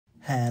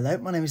Hello,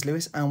 my name is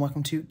Lewis and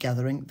welcome to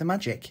Gathering the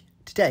Magic.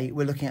 Today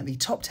we're looking at the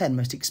top 10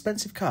 most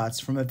expensive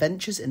cards from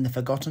Adventures in the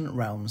Forgotten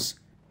Realms.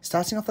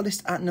 Starting off the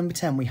list at number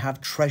 10 we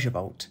have Treasure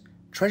Vault.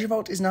 Treasure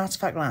Vault is an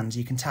artifact land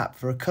you can tap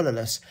for a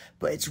colourless,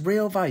 but its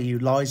real value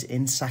lies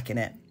in sacking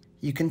it.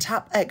 You can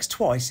tap X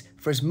twice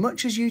for as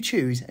much as you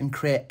choose and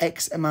create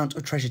X amount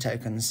of treasure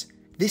tokens.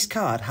 This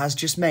card has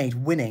just made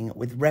winning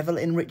with Revel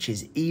in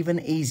Riches even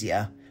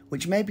easier,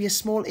 which may be a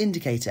small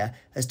indicator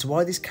as to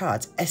why this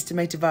card's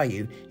estimated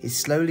value is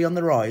slowly on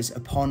the rise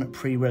upon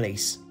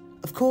pre-release.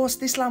 Of course,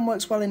 this land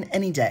works well in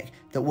any deck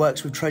that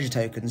works with treasure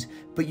tokens,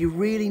 but you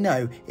really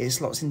know it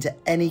slots into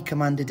any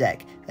commander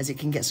deck as it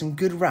can get some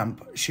good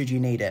ramp should you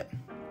need it.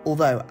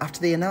 Although, after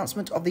the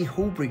announcement of the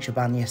Hull Breacher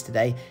ban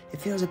yesterday,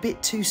 it feels a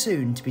bit too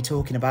soon to be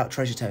talking about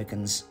treasure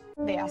tokens.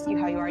 They ask you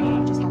how you are,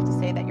 you just have to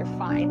say that you're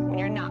fine when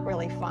you're not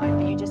really fine,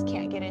 but you just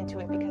can't get into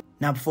it because...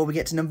 Now before we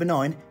get to number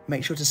 9,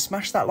 make sure to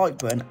smash that like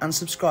button and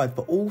subscribe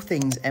for all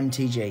things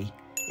MTG.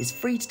 It's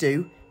free to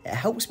do, it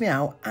helps me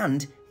out,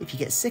 and if you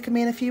get sick of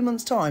me in a few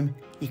months' time,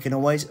 you can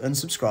always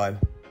unsubscribe.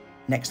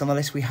 Next on the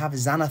list we have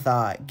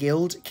Xanathar,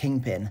 Guild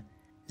Kingpin.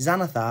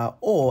 Xanathar,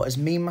 or as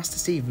Meme Master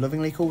Steve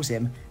lovingly calls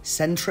him,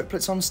 Send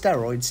Triplets on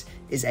Steroids,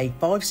 is a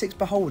 5/6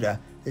 beholder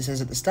that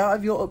says at the start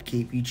of your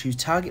upkeep you choose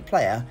target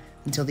player.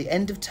 Until the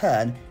end of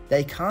turn,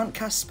 they can't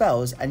cast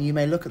spells and you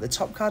may look at the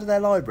top card of their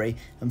library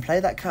and play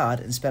that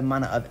card and spend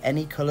mana of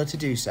any colour to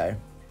do so.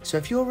 So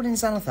if you're running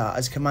Xanathar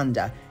as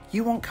commander,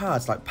 you want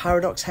cards like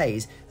Paradox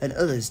Haze and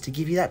others to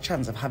give you that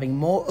chance of having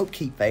more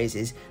upkeep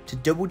phases to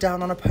double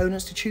down on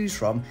opponents to choose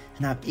from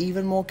and have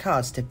even more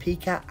cards to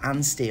peek at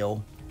and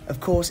steal. Of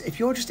course, if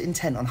you're just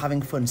intent on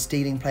having fun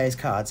stealing players'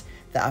 cards,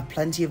 there are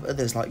plenty of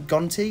others like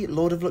Gonti,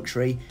 Lord of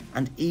Luxury,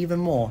 and even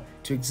more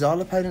to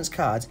exile opponents'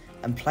 cards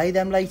and play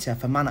them later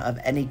for mana of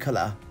any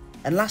colour.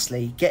 And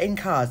lastly, getting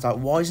cards like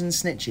Wizened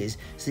Snitches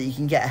so that you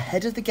can get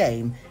ahead of the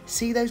game,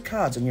 see those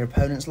cards on your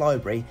opponent's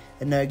library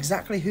and know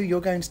exactly who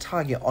you're going to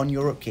target on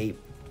your upkeep.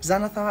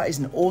 Xanathar is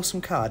an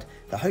awesome card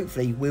that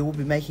hopefully we will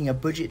be making a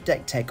budget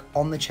deck tech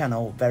on the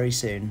channel very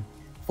soon.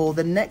 For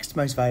the next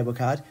most valuable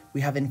card,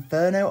 we have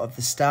Inferno of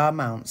the Star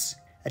Mounts,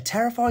 a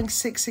terrifying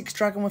 6/6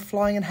 dragon with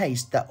flying and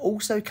haste that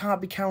also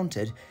can't be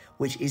countered,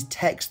 which is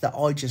text that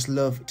I just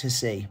love to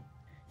see.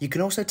 You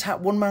can also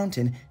tap one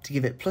mountain to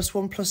give it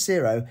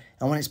 +1/+0,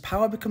 and when its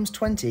power becomes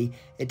 20,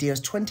 it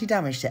deals 20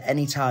 damage to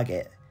any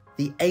target.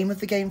 The aim of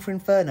the game for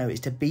Inferno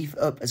is to beef it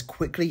up as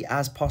quickly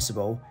as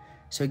possible,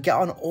 so get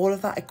on all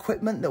of that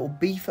equipment that will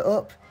beef it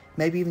up,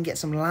 maybe even get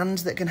some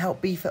lands that can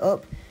help beef it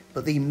up,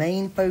 but the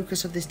main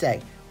focus of this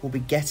deck will be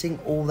getting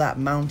all that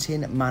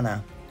mountain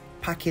mana.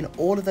 Packing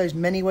all of those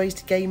many ways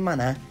to gain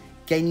mana,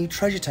 gain you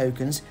treasure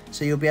tokens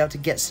so you'll be able to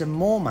get some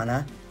more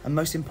mana, and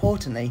most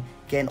importantly,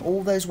 getting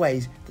all those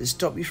ways that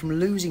stop you from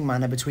losing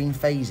mana between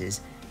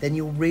phases, then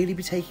you'll really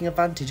be taking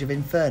advantage of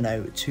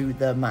Inferno to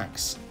the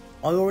max.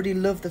 I already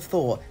love the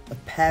thought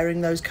of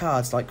pairing those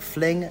cards like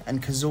Fling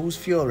and Kazul's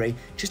Fury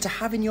just to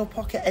have in your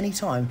pocket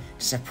anytime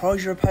to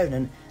surprise your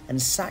opponent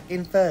and sack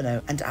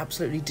Inferno and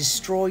absolutely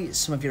destroy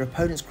some of your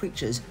opponent's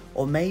creatures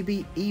or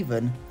maybe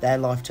even their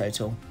life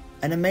total.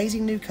 An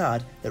amazing new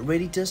card that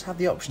really does have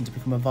the option to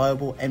become a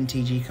viable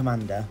MTG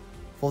commander.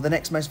 For the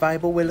next most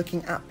valuable, we're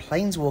looking at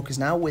Planeswalkers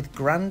now with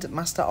Grand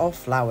Master of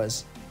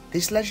Flowers.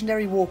 This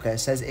legendary walker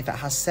says if it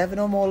has 7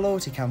 or more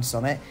loyalty counters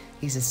on it,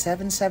 he's a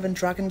 7/7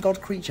 dragon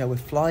god creature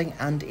with flying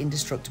and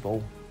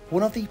indestructible.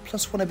 One of the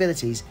 +1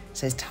 abilities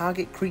says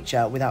target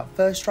creature without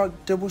first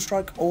strike, double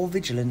strike or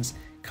vigilance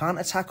can't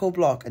attack or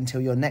block until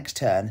your next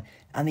turn,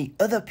 and the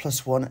other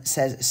 +1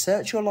 says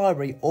search your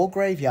library or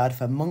graveyard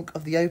for Monk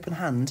of the Open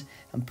Hand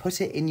and put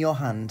it in your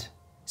hand.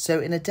 So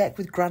in a deck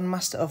with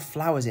Grandmaster of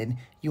Flowers in,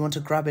 you want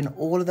to grab in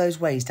all of those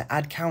ways to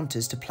add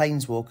counters to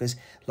Planeswalkers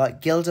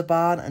like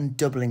Gilderbarn and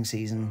Doubling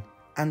Season.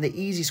 And the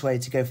easiest way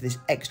to go for this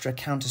extra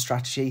counter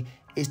strategy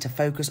is to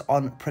focus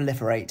on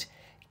Proliferate,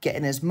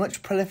 getting as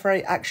much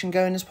Proliferate action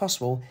going as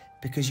possible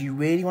because you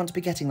really want to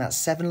be getting that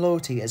 7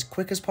 loyalty as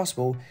quick as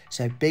possible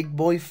so Big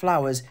Boy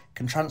Flowers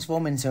can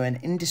transform into an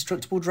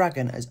indestructible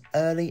dragon as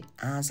early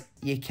as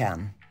you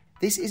can.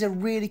 This is a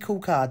really cool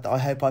card that I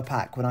hope I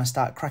pack when I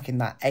start cracking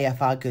that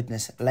AFR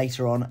goodness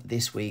later on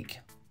this week.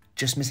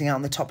 Just missing out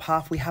on the top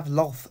half we have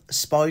Lolth,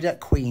 Spider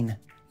Queen.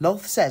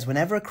 Lolth says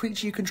whenever a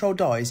creature you control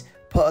dies,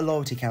 put a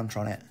loyalty counter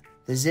on it.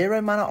 The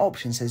 0 mana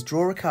option says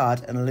draw a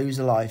card and lose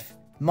a life.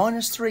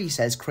 -3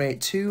 says create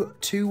 2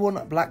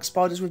 2/1 black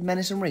spiders with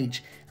menace and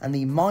reach, and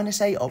the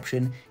 -8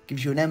 option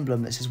gives you an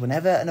emblem that says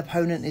whenever an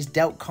opponent is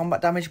dealt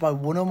combat damage by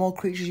 1 or more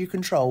creatures you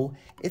control,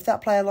 if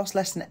that player lost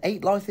less than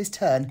 8 life this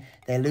turn,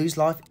 they lose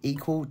life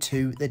equal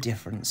to the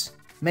difference.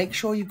 Make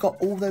sure you've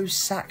got all those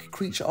sack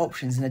creature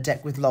options in a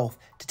deck with Lolth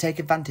to take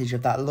advantage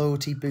of that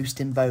loyalty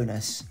boosting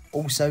bonus.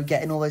 Also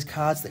getting all those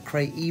cards that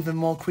create even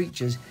more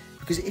creatures,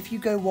 because if you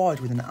go wide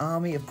with an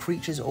army of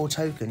creatures or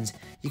tokens,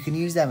 you can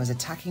use them as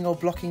attacking or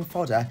blocking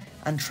fodder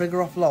and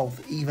trigger off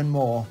Lolth even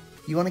more.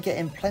 You want to get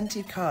in plenty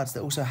of cards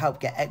that also help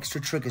get extra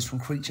triggers from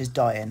creatures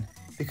dying,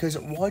 because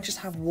why just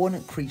have one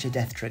creature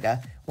death trigger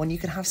when you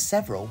can have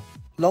several?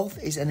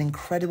 Lolth is an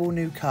incredible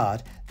new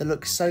card that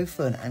looks so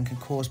fun and can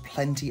cause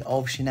plenty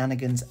of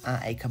shenanigans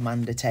at a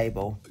commander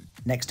table.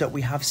 Next up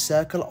we have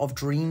Circle of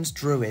Dreams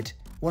Druid.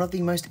 One of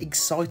the most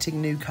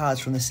exciting new cards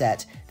from the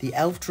set, the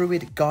Elf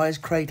Druid Gaia's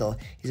Cradle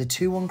is a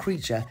 2/1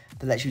 creature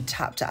that lets you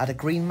tap to add a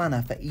green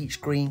mana for each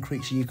green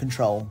creature you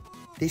control.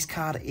 This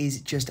card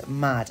is just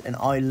mad and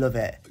I love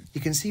it.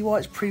 You can see why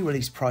its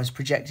pre-release price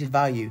projected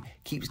value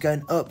keeps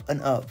going up and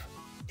up.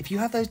 If you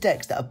have those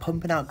decks that are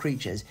pumping out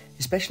creatures,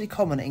 especially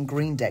common in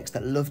green decks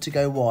that love to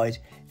go wide,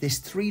 this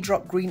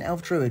 3-drop green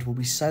Elf Druid will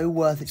be so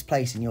worth its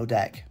place in your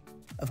deck.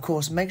 Of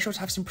course, make sure to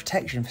have some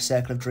protection for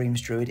Circle of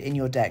Dreams Druid in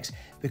your decks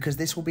because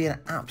this will be an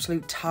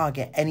absolute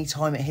target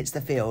anytime it hits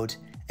the field.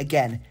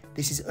 Again,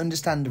 this is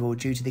understandable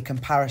due to the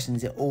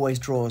comparisons it always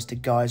draws to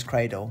Gaia's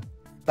Cradle.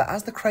 But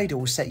as the Cradle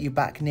will set you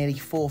back nearly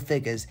 4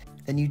 figures,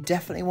 then you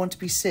definitely want to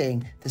be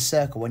seeing the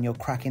Circle when you're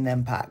cracking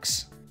them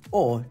packs.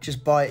 Or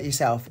just buy it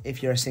yourself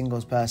if you're a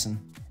singles person.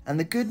 And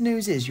the good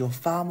news is you're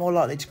far more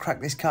likely to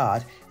crack this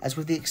card, as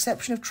with the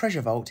exception of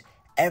Treasure Vault,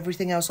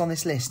 everything else on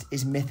this list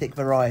is mythic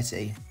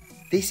variety.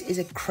 This is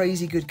a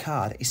crazy good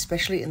card,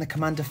 especially in the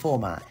commander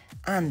format,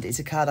 and it's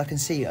a card I can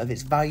see of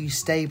its value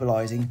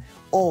stabilising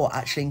or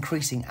actually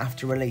increasing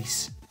after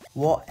release.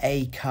 What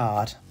a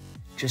card.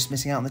 Just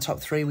missing out on the top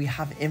 3 we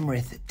have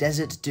Imrith,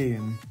 Desert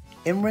Doom.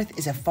 Imrith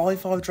is a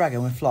 5/5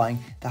 dragon with flying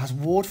that has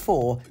Ward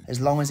 4 as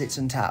long as it's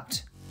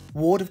untapped.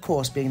 Ward, of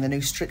course, being the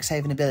new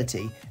Strixhaven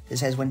ability that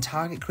says when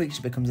target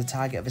creature becomes a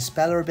target of a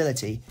spell or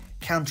ability,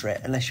 counter it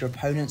unless your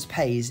opponent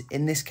pays,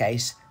 in this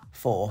case,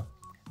 4.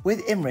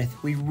 With Imrith,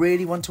 we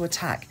really want to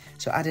attack,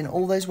 so add in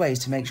all those ways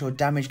to make sure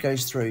damage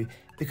goes through,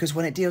 because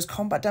when it deals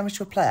combat damage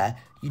to a player,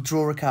 you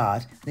draw a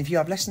card, and if you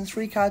have less than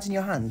 3 cards in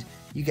your hand,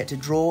 you get to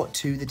draw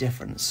 2 the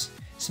difference.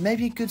 So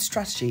maybe a good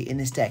strategy in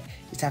this deck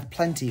is to have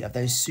plenty of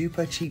those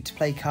super cheap to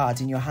play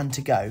cards in your hand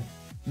to go.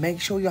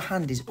 Make sure your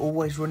hand is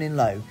always running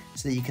low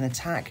so that you can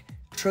attack,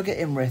 trigger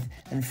Imrith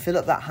and fill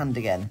up that hand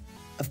again.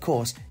 Of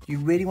course, you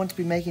really want to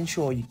be making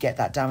sure you get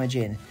that damage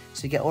in,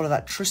 so you get all of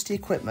that trusty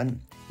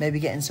equipment, maybe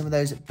getting some of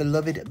those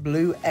beloved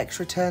blue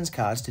extra turns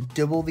cards to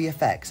double the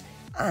effects,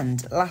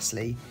 and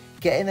lastly,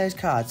 getting those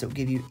cards that will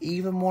give you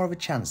even more of a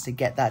chance to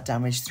get that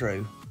damage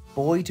through.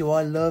 Boy do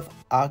I love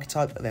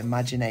Archetype of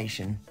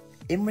Imagination.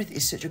 Imrith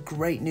is such a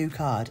great new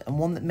card and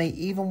one that may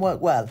even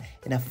work well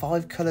in a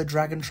 5-colour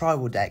dragon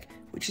tribal deck,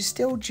 which is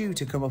still due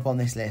to come up on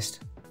this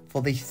list.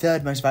 For the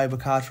 3rd most valuable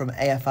card from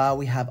AFR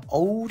we have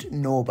Old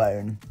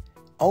Gnawbone.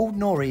 Old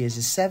Nori is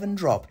a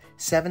 7-drop,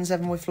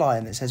 7/7 with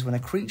flying that says when a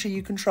creature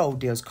you control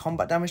deals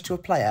combat damage to a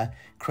player,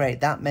 create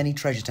that many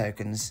treasure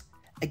tokens.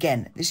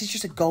 Again, this is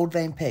just a gold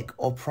vein pick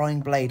or prying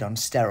blade on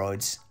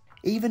steroids.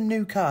 Even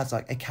new cards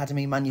like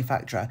Academy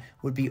Manufacturer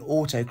would be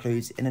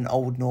auto-clues in an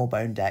Old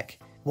Gnawbone deck.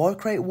 Why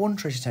create 1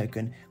 treasure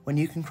token when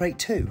you can create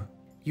 2?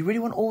 You really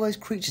want all those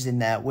creatures in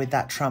there with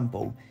that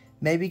trample.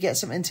 Maybe get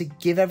something to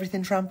give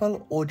everything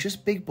trample, or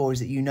just big boys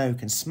that you know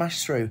can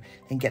smash through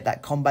and get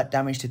that combat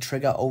damage to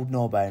trigger Old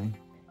Gnawbone.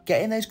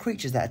 Get in those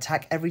creatures that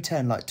attack every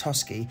turn like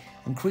Toski,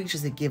 and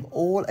creatures that give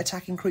all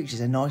attacking creatures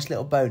a nice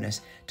little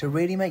bonus to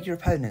really make your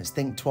opponents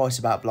think twice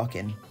about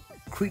blocking.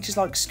 Creatures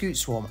like Scoot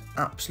Swarm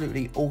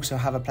absolutely also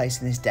have a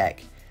place in this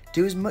deck.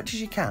 Do as much as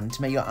you can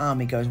to make your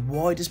army go as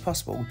wide as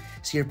possible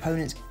so your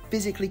opponents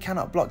physically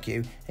cannot block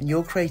you and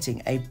you're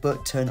creating a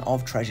butt ton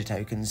of treasure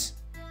tokens.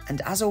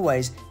 And as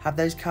always, have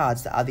those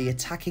cards that are the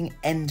attacking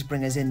end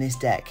bringers in this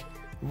deck.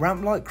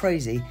 Ramp like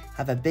crazy,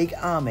 have a big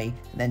army,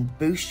 and then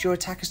boost your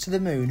attackers to the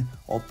moon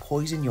or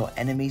poison your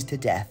enemies to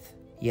death.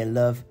 You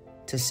love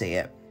to see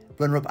it.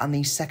 Runner up and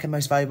the 2nd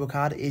most valuable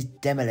card is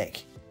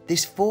Demolic.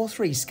 This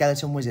 4/3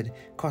 skeleton wizard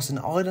costs an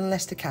island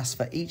less to cast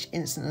for each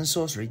instant and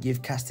sorcery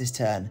you've cast this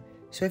turn.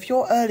 So if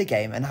you're early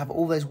game and have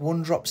all those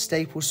 1-drop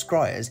staple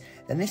scryers,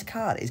 then this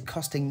card is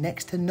costing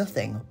next to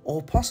nothing,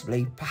 or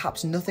possibly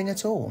perhaps nothing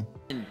at all.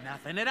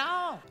 Nothing at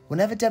all.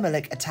 Whenever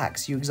Demolic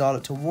attacks, you exile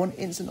up to 1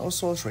 instant or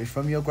sorcery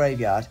from your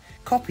graveyard,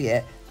 copy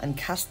it and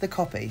cast the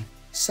copy.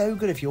 So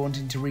good if you're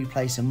wanting to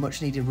replay some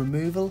much needed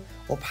removal,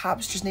 or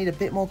perhaps just need a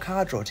bit more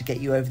card draw to get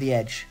you over the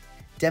edge.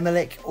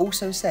 Demolic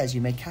also says you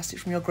may cast it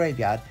from your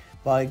graveyard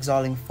by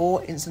exiling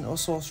 4 instant or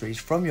sorceries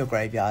from your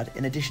graveyard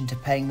in addition to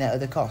paying their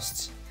other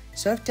costs.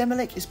 So if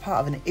Demolic is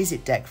part of an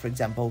Izzet deck, for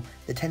example,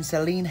 that tends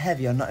to lean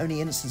heavy on not only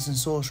instants and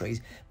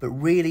sorceries, but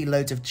really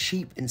loads of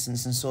cheap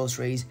instants and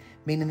sorceries,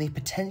 meaning the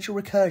potential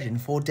recursion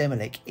for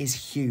Demolic is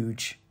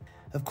huge.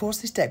 Of course,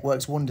 this deck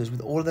works wonders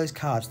with all of those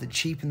cards that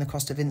cheapen the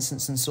cost of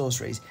instants and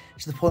sorceries,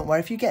 to the point where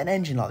if you get an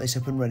engine like this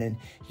up and running,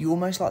 you will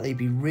most likely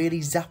be really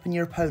zapping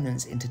your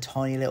opponents into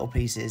tiny little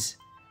pieces.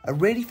 A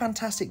really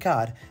fantastic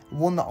card,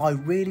 one that I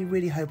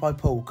really hope I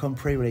pull come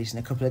pre-release in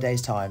a couple of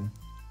days' time.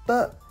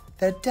 But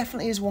there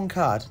definitely is one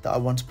card that I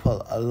want to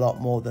pull a lot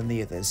more than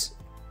the others.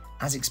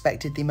 As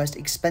expected, the most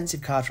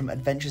expensive card from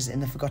Adventures in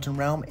the Forgotten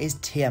Realm is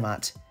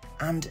Tiamat.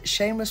 And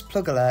shameless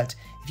plug alert,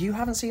 if you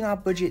haven't seen our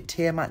budget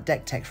Tiamat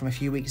deck tech from a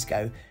few weeks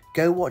ago,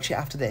 go watch it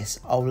after this.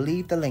 I'll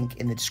leave the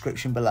link in the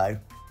description below.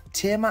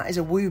 Tiamat is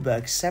a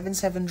Wooburg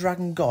 7/7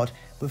 dragon god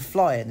with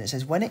flying that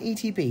says when it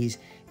ETBs,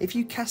 if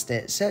you cast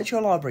it, search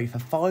your library for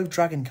 5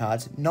 dragon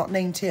cards not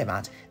named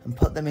Tiamat and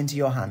put them into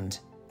your hand.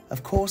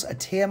 Of course, a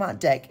Tiamat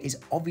deck is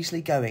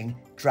obviously going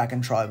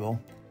Dragon Tribal.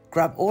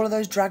 Grab all of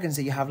those dragons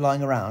that you have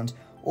lying around,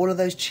 all of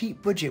those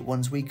cheap budget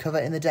ones we cover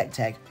in the deck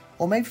tech,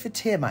 or maybe for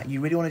Tiamat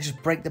you really want to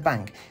just break the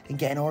bank and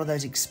get in all of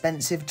those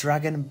expensive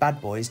dragon bad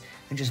boys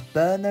and just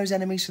burn those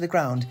enemies to the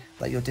ground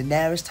like your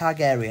Daenerys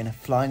Targaryen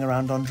flying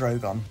around on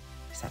Drogon.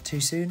 Is that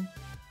too soon?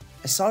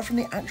 Aside from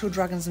the actual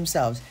dragons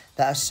themselves,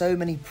 there are so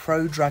many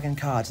pro-dragon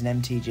cards in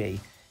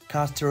MTG.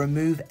 Cards to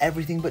remove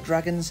everything but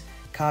dragons,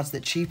 cards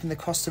that cheapen the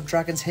cost of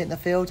dragons hitting the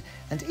field,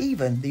 and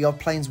even the odd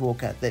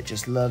planeswalker that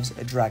just loves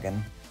a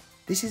dragon.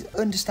 This is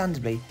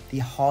understandably the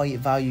high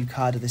value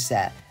card of the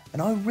set,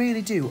 and I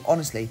really do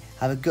honestly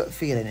have a gut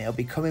feeling it'll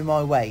be coming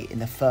my way in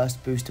the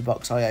first booster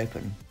box I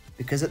open,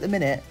 because at the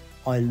minute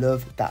I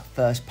love that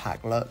first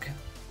pack look.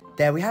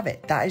 There we have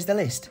it, that is the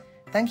list.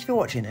 Thank you for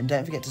watching, and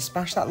don't forget to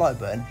smash that like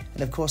button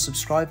and of course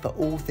subscribe for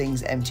all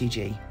things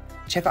MTG.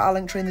 Check out our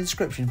link tree in the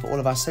description for all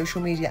of our social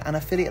media and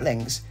affiliate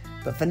links,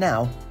 but for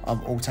now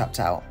I'm all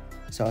tapped out,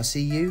 so I'll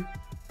see you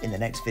in the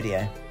next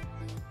video.